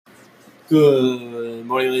Good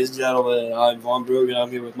morning, ladies and gentlemen. I'm Vaughn Brogan. I'm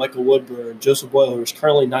here with Michael Woodburn, Joseph Boyle, who is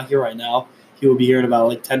currently not here right now. He will be here in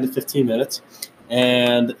about 10 to 15 minutes.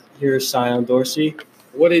 And here's Sion Dorsey.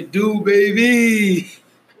 What it do, baby?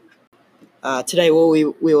 Today we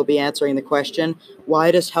will be answering the question,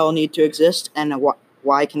 why does hell need to exist, and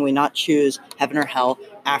why can we not choose heaven or hell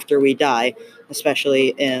after we die,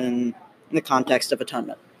 especially in the context of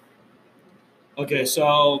atonement? Okay,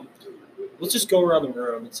 so let's just go around the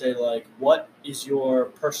room and say, what is your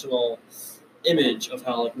personal image of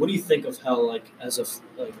hell? What do you think of hell, as a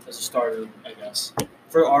starter, I guess,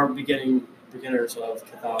 for our beginners of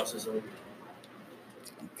Catholicism?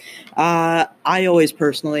 I always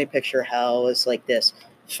personally picture hell as this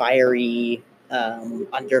fiery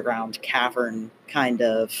underground cavern kind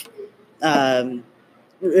of.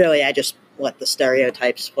 Really, I just let the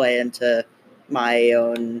stereotypes play into my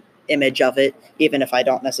own image of it, even if I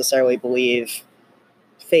don't necessarily believe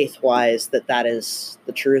faith-wise that is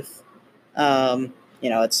the truth.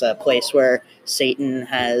 It's a place where Satan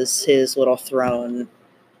has his little throne,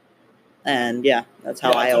 and that's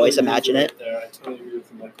how I always imagine it. I totally agree with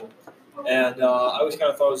you, Michael. And I always kind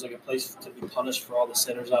of thought it was a place to be punished for all the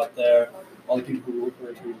sinners out there, all the people who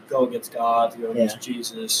go against God, who go against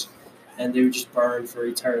Jesus, and they would just burn for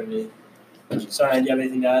eternity. Sorry, do you have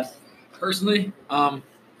anything to add? Personally,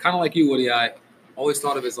 kind of like you, Woody, I always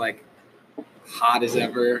thought of it as hot as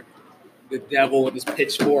ever, the devil with his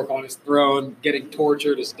pitchfork on his throne, getting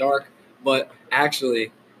tortured, it's dark. But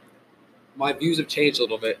actually, my views have changed a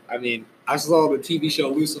little bit. I mean, I saw the TV show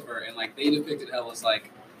Lucifer, and they depicted hell as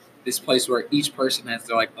this place where each person has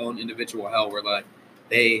their own individual hell, where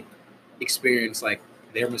they experience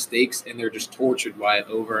their mistakes and they're just tortured by it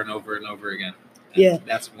over and over and over again. And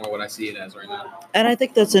that's more what I see it as right now. And I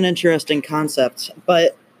think that's an interesting concept.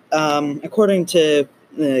 But according to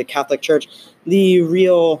the Catholic Church, the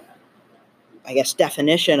real,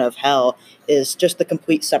 definition of hell is just the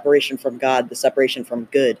complete separation from God, the separation from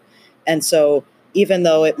good. And so even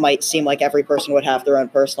though it might seem like every person would have their own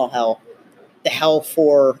personal hell, the hell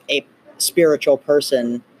for a spiritual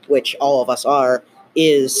person, which all of us are,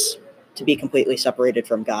 is to be completely separated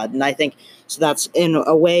from God. And I think so that's in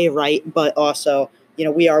a way right, but also,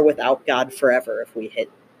 we are without God forever if we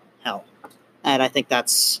hit hell. And I think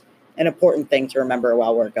that's an important thing to remember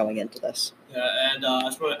while we're going into this. Yeah, and I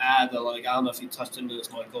just want to add that, I don't know if you touched into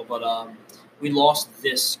this, Michael, but we lost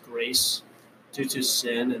this grace due to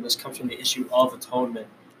sin, and this comes from the issue of atonement.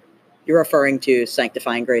 You're referring to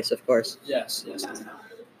sanctifying grace, of course. Yes.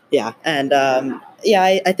 Yeah, and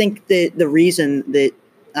I think the reason that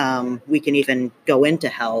we can even go into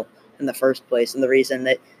hell in the first place, and the reason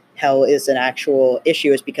that hell is an actual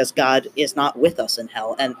issue is because God is not with us in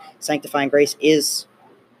hell, and sanctifying grace is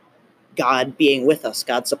God being with us,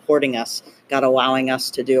 God supporting us, God allowing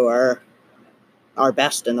us to do our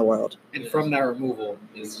best in the world. And from that removal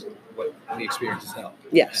is what we experience as hell.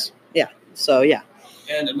 Yes. Yeah. So, yeah.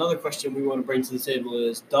 And another question we want to bring to the table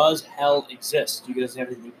is, does hell exist? Do you guys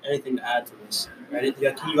have anything to add to this? Right?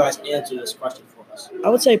 Can you guys answer this question for us? I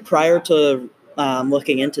would say prior to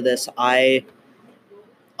looking into this, I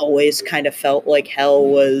always kind of felt like hell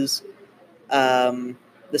was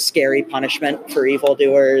the scary punishment for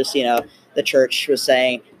evildoers. The church was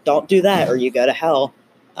saying, don't do that or you go to hell.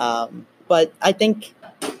 But I think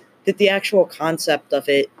that the actual concept of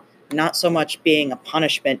it, not so much being a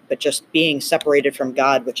punishment, but just being separated from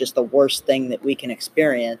God, which is the worst thing that we can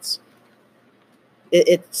experience,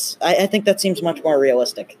 I think that seems much more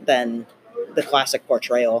realistic than the classic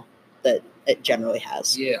portrayal that it generally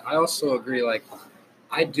has. Yeah, I also agree.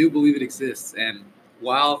 I do believe it exists. And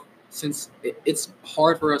since it's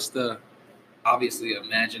hard for us to obviously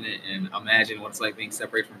imagine it and imagine what it's like being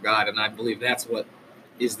separated from God, and I believe that's what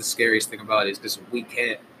is the scariest thing about it, is because we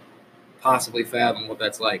can't possibly fathom what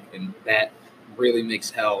that's like, and that really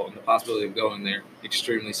makes hell and the possibility of going there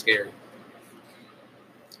extremely scary.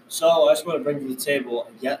 So I just want to bring to the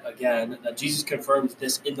table yet again that Jesus confirms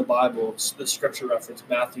this in the Bible, the scripture reference,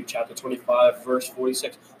 Matthew chapter 25, verse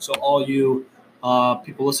 46. So all you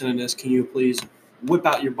people listening to this, can you please whip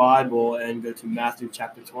out your Bible and go to Matthew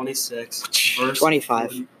chapter 26, verse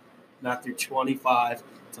 25. Matthew 25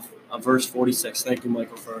 to verse 46. Thank you,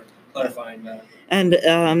 Michael, for clarifying that. And,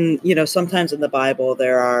 sometimes in the Bible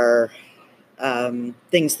there are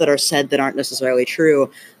things that are said that aren't necessarily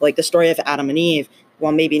true. Like the story of Adam and Eve,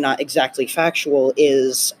 while maybe not exactly factual,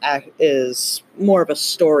 is more of a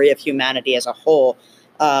story of humanity as a whole.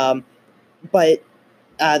 But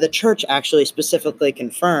the church actually specifically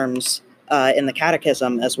confirms in the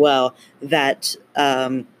Catechism as well that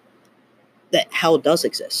that hell does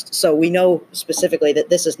exist. So we know specifically that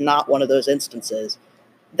this is not one of those instances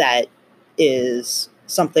that is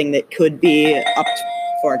something that could be up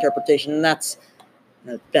for interpretation, and that's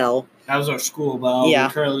the bell. That was our school bell. Yeah.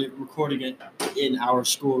 We're currently recording it in our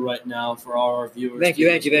school right now for all our viewers. Thank you.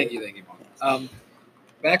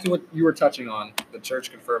 Back to what you were touching on, the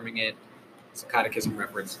church confirming it, it's a catechism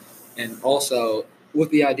reference, and also with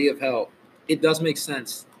the idea of hell, it does make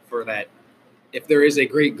sense for that. If there is a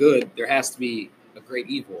great good, there has to be a great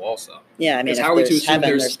evil also. Yeah, I mean, if how we to there's assume heaven,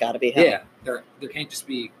 there's got to be hell. Yeah, there can't just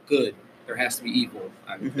be good. There has to be evil.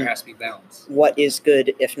 There has to be balance. What is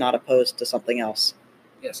good if not opposed to something else?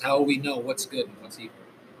 Yes, how will we know what's good and what's evil?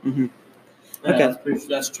 Mm-hmm. Yeah, Okay.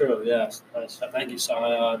 that's true. Yes. Thank you,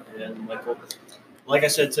 Sion and Michael. Like I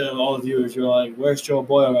said to all the viewers, you're like, "Where's Joe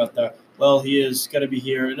Boyle out there?" Well, he is going to be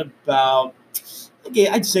here in about,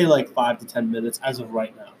 I'd say, like 5 to 10 minutes as of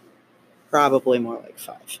right now. Probably more like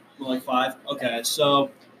 5. More like 5. Okay.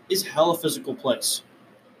 So, is hell a physical place?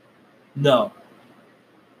 No.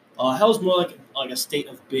 Hell is more like a state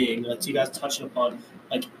of being. Like you guys touched upon,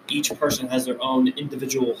 like each person has their own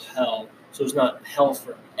individual hell. So it's not hell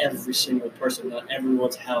for every single person. Not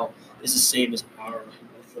everyone's hell is the same as our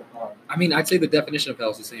individual hell. I mean, I'd say the definition of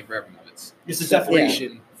hell is the same for everyone. It's a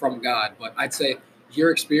separation from God. But I'd say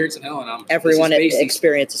your experience in hell, everyone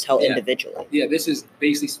experiences hell individually. Yeah, this is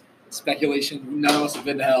basically speculation. None of us have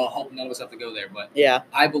been to hell. Hope none of us have to go there. But yeah,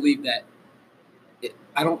 I believe that.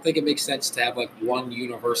 I don't think it makes sense to have like one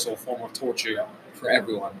universal form of torture for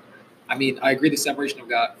everyone. I mean, I agree the separation of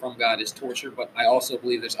God from God is torture, but I also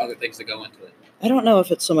believe there's other things that go into it. I don't know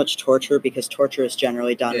if it's so much torture because torture is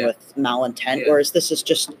generally done with malintent, whereas this is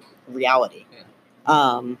just reality.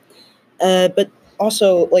 Yeah. But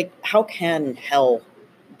also, like, how can hell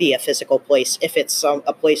be a physical place if it's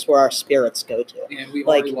a place where our spirits go to? And we've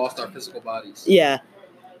already lost our physical bodies. Yeah.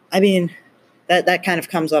 I mean, that kind of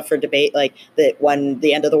comes up for debate, like that when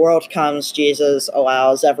the end of the world comes, Jesus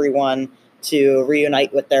allows everyone to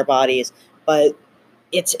reunite with their bodies. But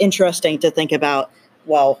it's interesting to think about,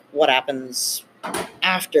 well, what happens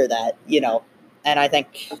after that, And I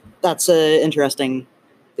think that's an interesting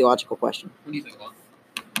theological question. What do you think, Juan?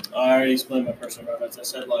 I already explained my personal preference. I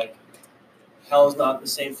said, like, hell is not the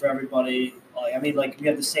same for everybody. Like, I mean, like, we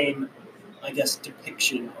have the same, I guess,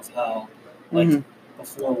 depiction of hell, like,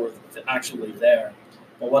 before we're actually there.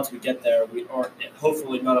 But once we get there,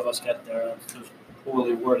 hopefully none of us get there. It's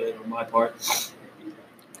poorly worded on my part.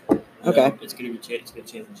 Okay. It's going to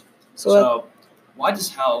change. So why does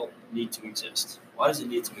hell need to exist? Why does it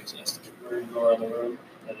need to exist? We're in the other room.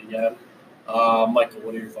 And again, Michael,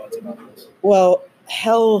 what are your thoughts about this? Well,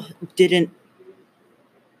 hell didn't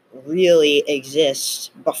really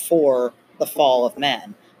exist before the fall of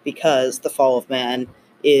man, because the fall of man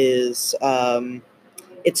is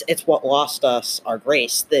it's what lost us our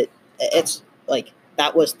grace. That it's like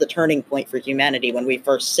that was the turning point for humanity. When we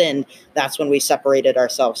first sinned, that's when we separated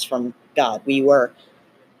ourselves from God. We were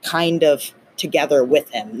kind of together with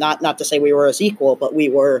him. Not to say we were as equal, but we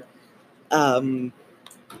were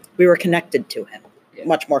connected to him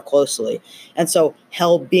much more closely. And so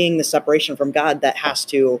hell being the separation from God, that has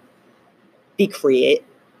to be created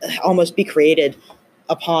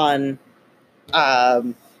upon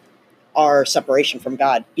our separation from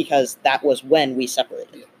God, because that was when we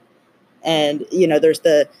separated. And, there's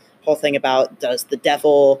the whole thing about, does the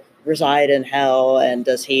devil reside in hell, and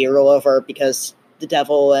does he rule over, because the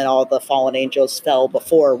devil and all the fallen angels fell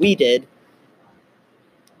before we did.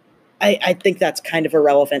 I think that's kind of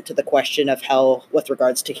irrelevant to the question of hell with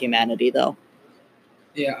regards to humanity, though.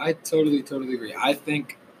 Yeah, I totally agree. I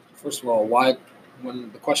think, first of all,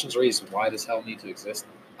 when the question's raised, why does hell need to exist?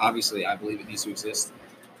 Obviously, I believe it needs to exist.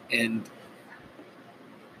 And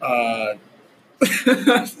all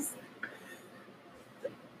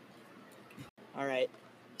right.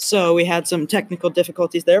 So we had some technical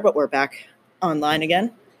difficulties there, but we're back online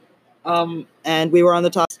again. And we were on the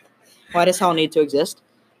topic, why does hell need to exist?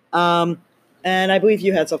 And I believe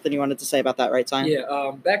you had something you wanted to say about that, right, Simon?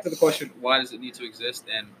 Yeah, back to the question, why does it need to exist?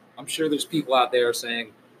 And I'm sure there's people out there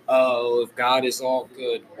saying, oh, if God is all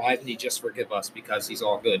good, why didn't he just forgive us because he's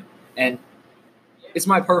all good? And it's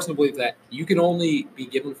my personal belief that you can only be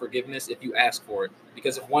given forgiveness if you ask for it.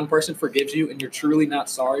 Because if one person forgives you and you're truly not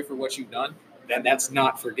sorry for what you've done, then that's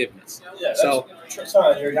not forgiveness. Yeah,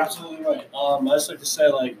 sorry, you're absolutely right. I just like to say,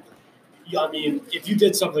 like, I mean, if you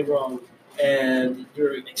did something wrong and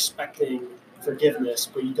you're expecting forgiveness,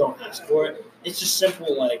 but you don't ask for it, it's just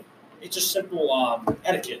simple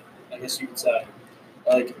etiquette, I guess you could say.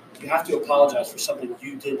 Like, you have to apologize for something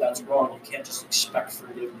you did that's wrong. You can't just expect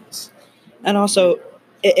forgiveness. And also,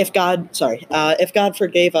 if God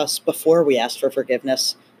forgave us before we asked for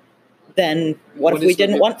forgiveness, then what if we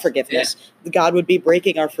didn't want forgiveness? God would be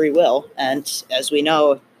breaking our free will, and as we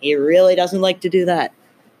know, he really doesn't like to do that.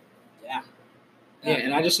 Yeah,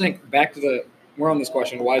 and I just think back to we're on this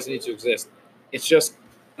question, why does it need to exist? It's just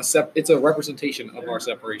it's a representation of our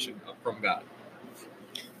separation from God.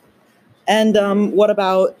 And what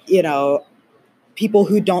about, people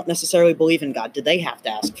who don't necessarily believe in God? Did they have to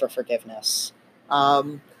ask for forgiveness?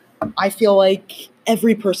 I feel like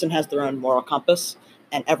every person has their own moral compass,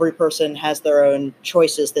 and every person has their own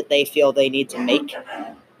choices that they feel they need to make.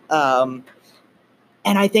 And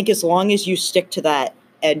I think as long as you stick to that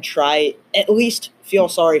and try, at least feel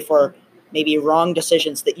sorry for maybe wrong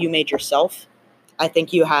decisions that you made yourself, I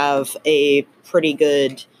think you have a pretty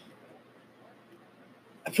good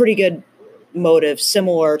motive,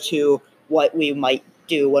 similar to what we might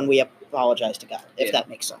do when we apologize to God, if that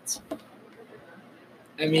makes sense.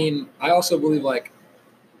 I mean, I also believe like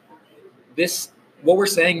this, what we're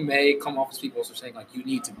saying may come off as people are saying like you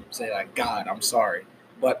need to say like, God, I'm sorry.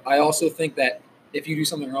 But I also think that if you do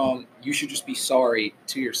something wrong, you should just be sorry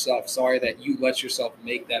to yourself. Sorry that you let yourself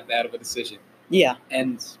make that bad of a decision. Yeah.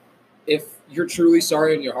 And if you're truly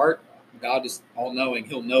sorry in your heart, God is all-knowing.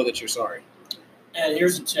 He'll know that you're sorry. And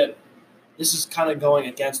here's a tip. This is kind of going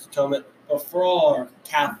against atonement, but for all our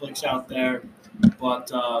Catholics out there, but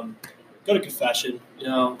go to confession.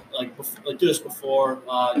 Do this before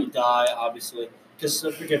you die, obviously, because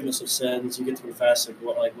the forgiveness of sins. You get to confess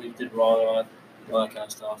what you did wrong on, all that kind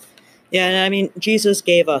of stuff. Yeah, and I mean, Jesus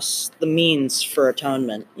gave us the means for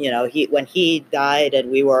atonement. When he died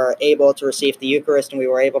and we were able to receive the Eucharist and we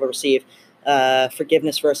were able to receive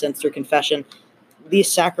forgiveness for our sins through confession,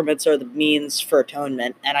 these sacraments are the means for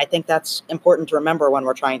atonement. And I think that's important to remember when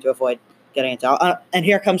we're trying to avoid getting into and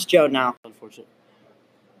here comes Joe now. Unfortunate.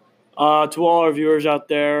 To all our viewers out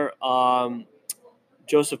there,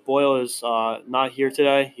 Joseph Boyle is not here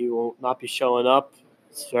today. He will not be showing up.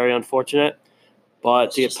 It's very unfortunate. But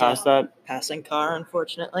It's to get past that, passing car,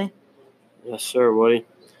 unfortunately. Yes, sir, Woody.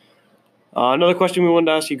 Another question we wanted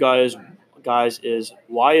to ask you guys is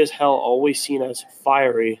why is hell always seen as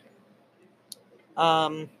fiery?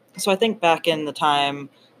 So I think back in the time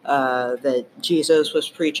that Jesus was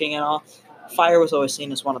preaching and all, fire was always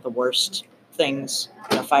seen as one of the worst things.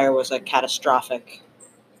 Fire was a catastrophic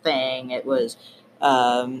thing. It was,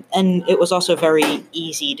 and it was also very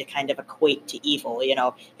easy to kind of equate to evil.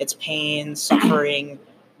 It's pain, suffering,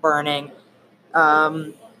 burning.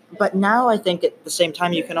 But now I think at the same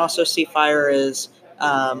time you can also see fire as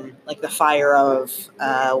like the fire of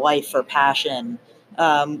life or passion,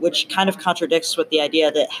 which kind of contradicts with the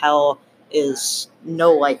idea that hell is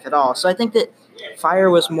no life at all. So I think that fire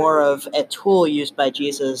was more of a tool used by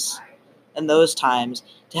Jesus in those times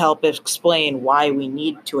to help explain why we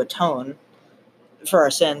need to atone for our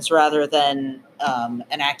sins rather than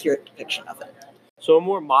an accurate depiction of it. So a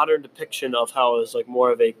more modern depiction of hell is like more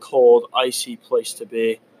of a cold, icy place to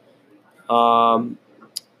be.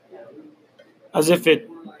 As if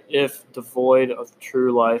devoid of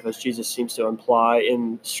true life, as Jesus seems to imply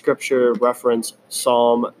in Scripture, reference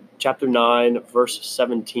Psalm chapter 9, verse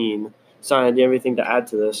 17. Simon, do you have anything to add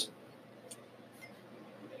to this?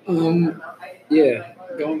 Yeah,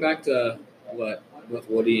 going back to what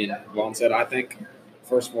Woody and Vaughn said, I think,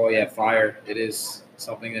 first of all, fire, it is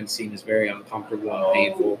something that's seen as very uncomfortable and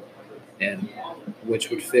painful, and which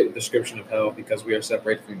would fit the description of hell because we are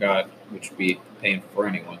separated from God, which would be painful for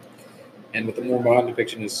anyone. And with the more modern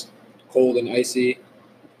depiction is cold and icy,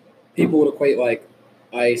 people would equate like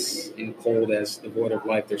ice and cold as devoid of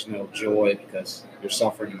life. There's no joy because you're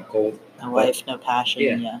suffering in the cold. No life, no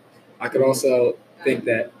passion. Yeah. I could also think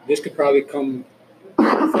that this could probably come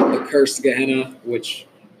from the cursed Gehenna, which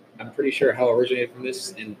I'm pretty sure hell originated from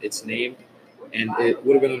this in its name, and it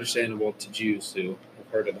would have been understandable to Jews who have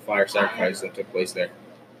heard of the fire sacrifice that took place there.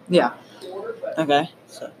 Yeah. Okay.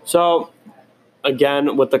 So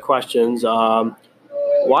again, with the questions,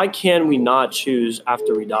 why can we not choose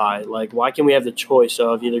after we die? Like, why can we have the choice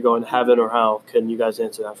of either going to heaven or hell? Can you guys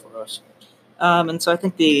answer that for us? And so I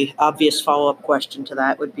think the obvious follow-up question to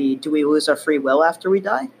that would be, do we lose our free will after we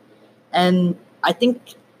die? And I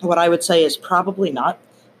think what I would say is probably not,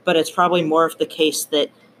 but it's probably more of the case that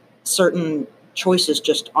certain choices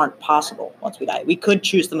just aren't possible once we die. We could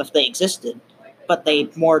choose them if they existed, but they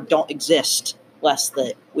more don't exist, less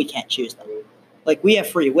that we can't choose them. Like, we have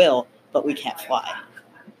free will, but we can't fly.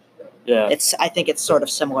 Yeah. I think it's sort of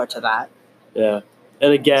similar to that. Yeah.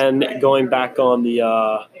 And again, going back on the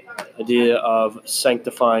idea of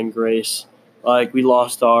sanctifying grace, like we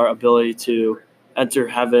lost our ability to enter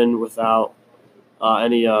heaven without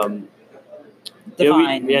any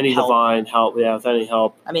divine we need help. divine help. Yeah, with any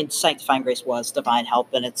help. I mean, sanctifying grace was divine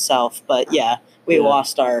help in itself, but yeah, we Yeah.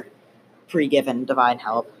 lost our pre-given divine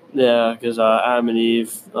help. Yeah, because Adam and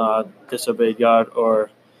Eve disobeyed God,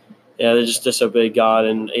 they just disobeyed God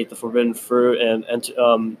and ate the forbidden fruit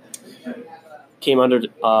and came under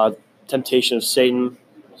temptation of Satan.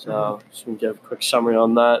 So just going to give a quick summary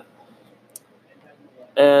on that.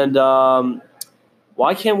 And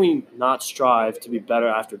why can't we not strive to be better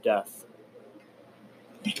after death?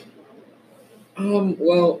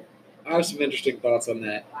 Well, I have some interesting thoughts on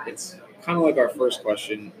that. It's kind of like our first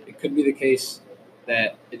question. It could be the case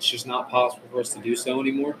that it's just not possible for us to do so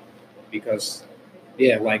anymore because,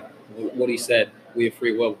 yeah, like what he said, we have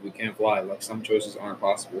free will, but we can't fly. Like some choices aren't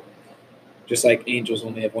possible. Just like angels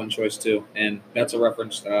only have one choice too, and that's a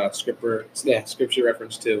reference, scripture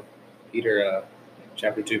reference to Peter,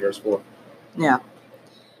 chapter 2, verse 4. Yeah.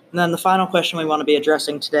 And then the final question we want to be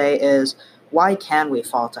addressing today is, why can we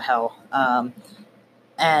fall to hell?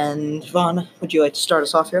 And Vaughn, would you like to start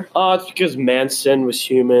us off here? It's because man's sin was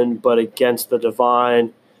human, but against the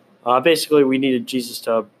divine. Basically, we needed Jesus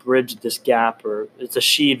to bridge this gap, or it's a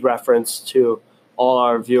sheed reference to all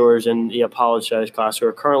our viewers in the apologetics class who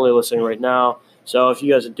are currently listening right now. So if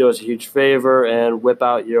you guys would do us a huge favor and whip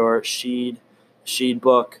out your sheed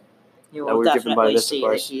book, You that will we're given by definitely this see that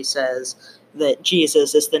advice. he says that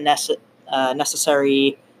Jesus is the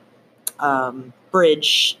necessary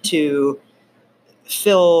bridge to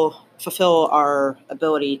fulfill our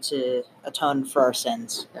ability to atone for our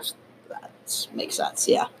sins, if that makes sense.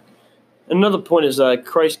 Yeah. Another point is that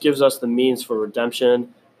Christ gives us the means for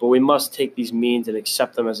redemption, but we must take these means and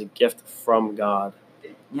accept them as a gift from God.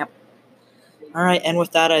 Yep. All right, and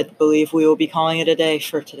with that, I believe we will be calling it a day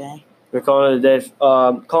for today. We're calling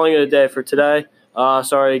it a day for today.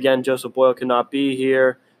 Sorry again, Joseph Boyle could not be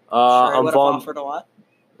here. Sure, I I'm would have Vaughn. offered a lot.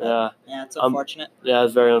 Yeah, It's unfortunate.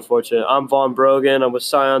 it's very unfortunate. I'm Vaughn Brogan. I'm with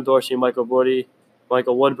Sion Dorsey, Michael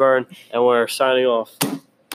Woodburn, and we're signing off.